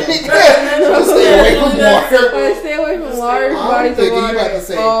something. Stay away from water. I stay away from water, I'm bodies of thinking you water about to at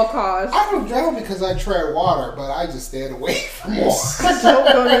say, all costs. I don't drown because I tread water, but I just stand away from water.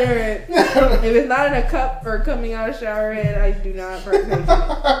 Don't go near it. If it's not in a cup or coming out of shower head, I do not partake in it.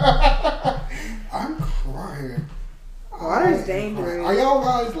 I'm crying. Water's dangerous. Are y'all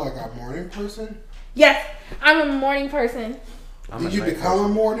guys like a morning person? Yes, I'm a morning person. I'm a Did you night become person. a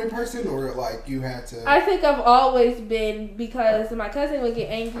morning person, or like you had to? I think I've always been, because my cousin would get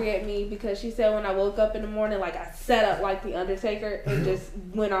angry at me because she said when I woke up in the morning, like I sat up like the Undertaker and just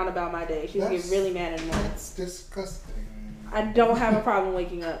went on about my day. She would get That's- really mad in the morning. That's disgusting. I don't have a problem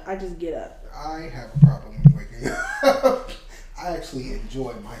waking up. I just get up. I have a problem with waking up. I actually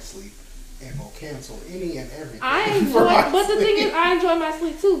enjoy my sleep and will cancel any and everything. I for enjoy, my but the thing sleep. is, I enjoy my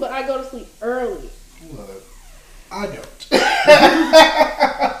sleep too. But I go to sleep early. Look, I don't.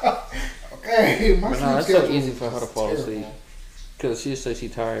 Okay, my But sleep no, it's so schedule easy for her to is fall terrible. asleep. Cause she says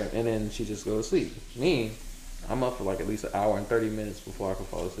she's tired, and then she just go to sleep. Me, I'm up for like at least an hour and 30 minutes before I can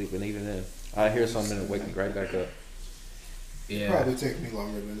fall asleep, and even then, I hear something and wake me right back up. Yeah. Probably take me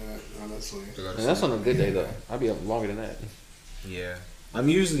longer than that, honestly. And that's on a good day though. I'll be up longer than that. Yeah. I'm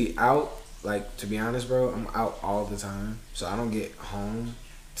usually out, like, to be honest, bro, I'm out all the time. So I don't get home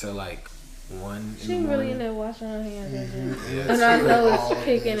till like 1 in She the really morning. in there washing her hands, Mhm. Yeah. and I know All it's of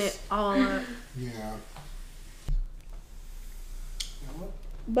picking this. it all up. Yeah.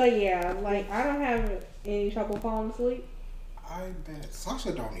 But yeah, like I don't have any trouble falling asleep. I bet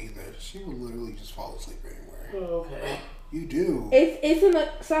Sasha don't either. She would literally just fall asleep anywhere. Okay. You do.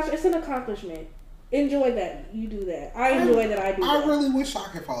 It's an accomplishment. Enjoy that. You do that. I enjoy that I do I that. really wish I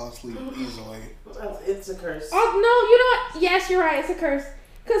could fall asleep easily. It's a curse. Oh no, you know what? Yes, you're right. It's a curse.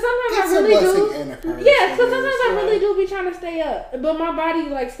 Cause sometimes It's I a really blessing do. and a curse. Yeah, It cause is. sometimes I really do be trying to stay up, but my body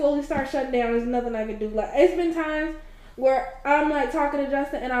like slowly starts shutting down. There's nothing I can do. Like it's been times where I'm like talking to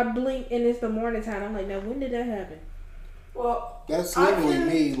Justin and I blink and it's the morning time. I'm like, now when did that happen? Well, That's I literally can-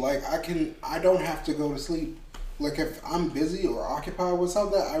 me. Like I don't have to go to sleep. Like if I'm busy or occupied with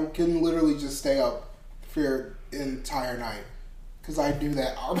something, I can literally just stay up for the entire night. Cause I do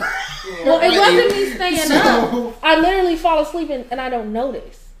that. Well, it wasn't me staying up. I literally fall asleep and I don't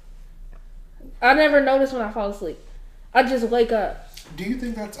notice. I never notice when I fall asleep. I just wake up. Do you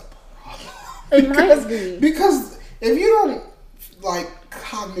think that's a problem? It might be. Because if you don't like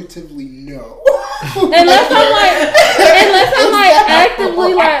cognitively know, Unless I'm like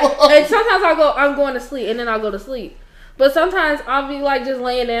actively like, and sometimes I'm going to sleep and then I'll go to sleep. But sometimes I'll be like just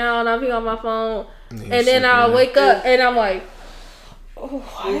laying down, I'll be on my phone, and then I'll wake up and I'm like, oh,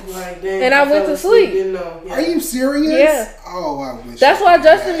 what? Like, dang, And I went fell to sleep. Didn't know. Yeah. are you serious? Yeah. Oh, I wish. That's I why could do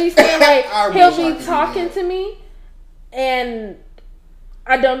Justin that. be saying I like he'll wish I could be do talking that. to me, and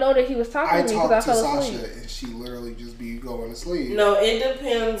I don't know that he was talking I to me because talked I to fell Sasha asleep. and she literally just be going to sleep. No, it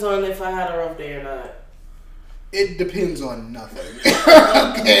depends on if I had a rough day or not. It depends on nothing.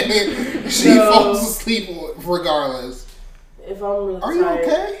 Okay, she No. falls asleep regardless. If I'm really Are you tired.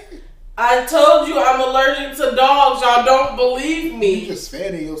 okay? I told you I'm allergic to dogs. Y'all don't believe You me. just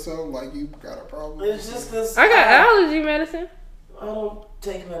fanning yourself like you got a problem. It's just this. I got allergy medicine. I don't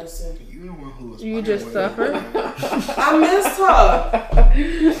take medicine. You the one who was. You playing just with suffer. it. I missed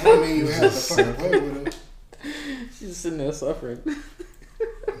her. I mean, you had to fucking play with it. She's sitting there suffering.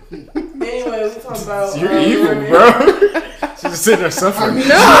 Anyway, we talking about. You're evil, bro. She's just sitting there suffering. No,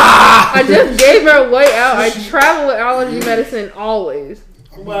 I just gave her a way out. I travel with allergy medicine always.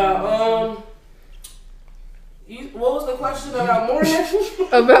 Well, what was the question about morning?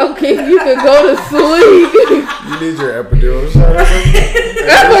 About can you could go to sleep. You need your epidural shot or something?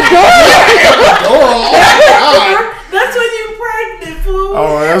 Epidural? That's when you pregnant, fool.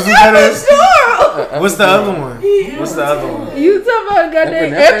 Oh, that's what that is? What's the other one? What's the other one? You talking about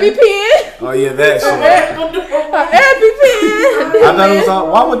goddamn EpiPen? Oh, yeah, that shit. EpiPen. I thought it was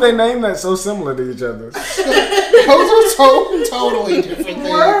all, why would they name that so similar to each other? Those are so totally different things.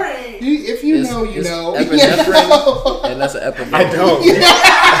 Right. If you know, you know. Epinephrine, and that's an epidural. I don't. Clearly.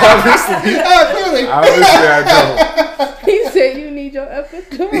 Obviously, I He said you need your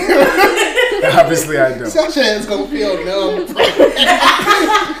epidural. don't. Obviously, I don't. Sasha is gonna feel numb.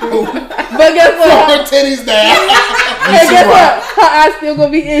 But guess what? Her titties down. Hey, guess what? Her eyes still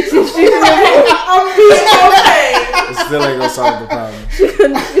gonna be itchy. She's I'm being okay. It still ain't gonna solve the problem.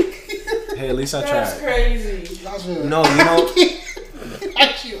 Hey, at least I That's tried. crazy. Sasha. No, you know.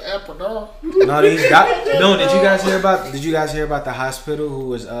 Actually, epidural. No, these guys. No, did you guys hear about? Did you guys hear about the hospital who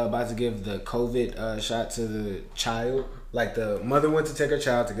was about to give the COVID shot to the child? Like the mother went to take her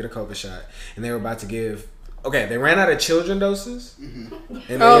child to get a COVID shot, and they were about to give. Okay, they ran out of children doses, and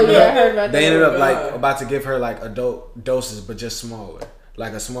they ended I heard about they that. ended up like about to give her like adult doses, but just smaller,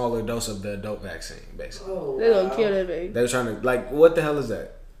 like a smaller dose of the adult vaccine, basically. Oh, They gonna kill that baby. They were trying to like, what the hell is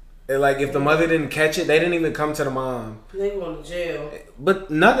that? And, like, if the mother didn't catch it, they didn't even come to the mom. They going to jail. But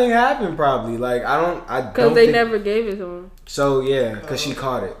nothing happened, probably. Like, I don't Because they think, never gave it to him. So yeah, because she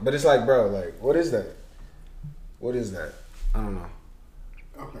caught it. But it's like, bro, like, what is that? What is that? I don't know.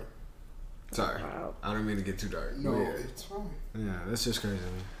 Okay. Sorry, Wow. I don't mean to get too dark. No, But yeah. it's fine. Yeah, that's just crazy. Man.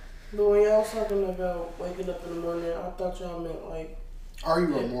 But when y'all was talking about waking up in the morning, I thought y'all meant like Are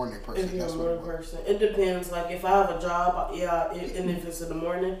you a morning person? if you're a That's what morning person. It depends. Like if I have a job, yeah, and if it's in the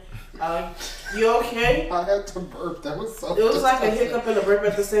morning, you okay? I had to burp. That was so. It was like a disgusting. hiccup and a burp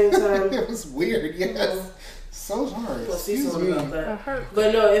at the same time. It was weird. Yes. So sorry. We'll see Excuse something me. about I that. hurt.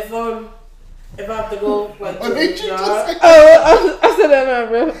 But no, if I have to go like to What did a you job, just say? Oh, I said that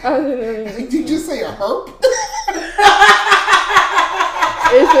in my breath. Did you just say a herp?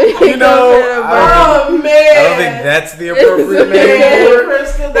 It's a hiccup You know, and a burp. oh man, I don't think that's the appropriate name man, for it.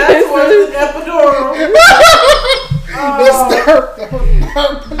 Priska, that's worse than epidural. It's the herp. The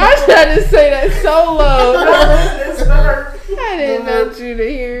herp. I tried to say that so low. It's the hurt. I didn't want you to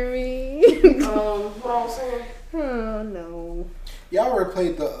hear me. What I was saying. Oh no. Y'all ever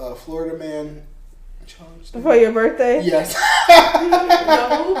played the Florida Man challenge? For your birthday? Yes.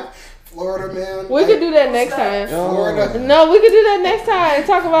 No. Florida Man. We could do that next time. Florida. No, we could do that next time.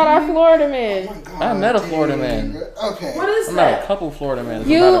 Talk about our Florida Oh man. my God, I met a dang. Florida man. Okay. What is I met a that? couple Florida men.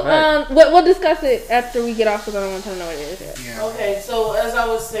 You we'll discuss it after we get off because I don't want to know what it is yet. Yeah. Okay, so as I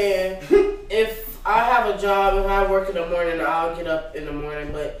was saying, if I have a job and I work in the morning, I'll get up in the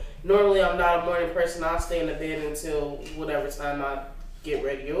morning. But normally I'm not a morning person. I'll stay in the bed until whatever time I get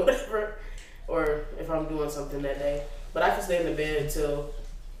ready or whatever. Or if I'm doing something that day. But I can stay in the bed until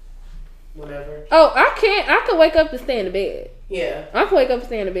whatever. Oh, I can't. I could wake up and stay in the bed. Yeah. I can wake up and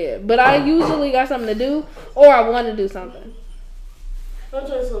stay in the bed. But I usually got something to do or I want to do something. Don't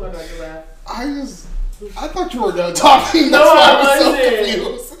try to sound like I can laugh. I thought you were done talking. That's No, why I I was so wasn't.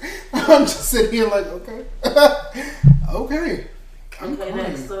 confused. I'm just sitting here like, okay. Okay. I'm Okay, crying.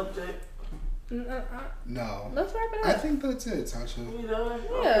 next subject. No. Let's wrap it I up. think that's it, Sasha. You done?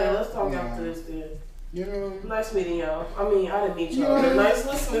 Yeah. Okay, let's talk Yeah. after this then. You know, Nice meeting y'all. I mean, I didn't meet y'all. Yeah. But nice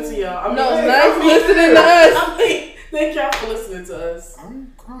listening to y'all. I mean, No, hey, nice I mean- listening to us. I mean, thank y'all for listening to us.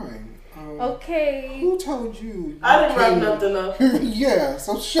 I'm crying. Okay. Who told you? I didn't wrap came- nothing up. Yeah,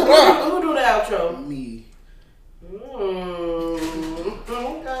 so shut up. Who do the outro? Me.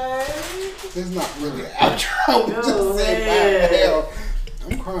 Okay. There's not really an outro. We Oh, just say man. what the hell.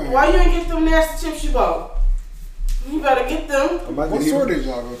 I'm crying. Why you ain't get them nasty chips you bought? You better get them. What store did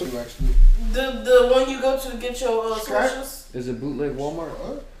y'all go to actually? The one you go to get your socials, Is it bootleg Walmart?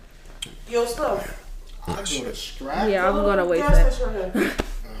 What? your stuff. I go to Scrap. Yeah, I'm gonna waste Gas that. station right here.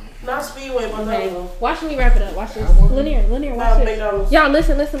 Not Speedway, but Okay. that one. Watch me wrap it up. Watch this. That one? Lanier, Not watch this. McDonald's. Y'all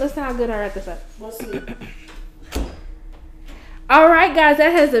listen how good I wrap this up. What's it? All right, guys,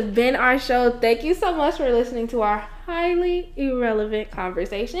 that has been our show. Thank you so much for listening to our highly irrelevant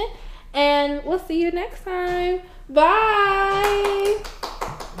conversation. And we'll see you next time. Bye.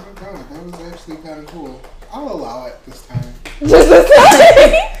 Oh my god, that was actually kind of cool. I'll allow it this time. Just a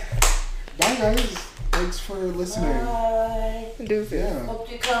second. Bye guys. Thanks for listening. Bye. Deuces. Yeah.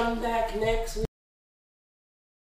 Hope you come back next week.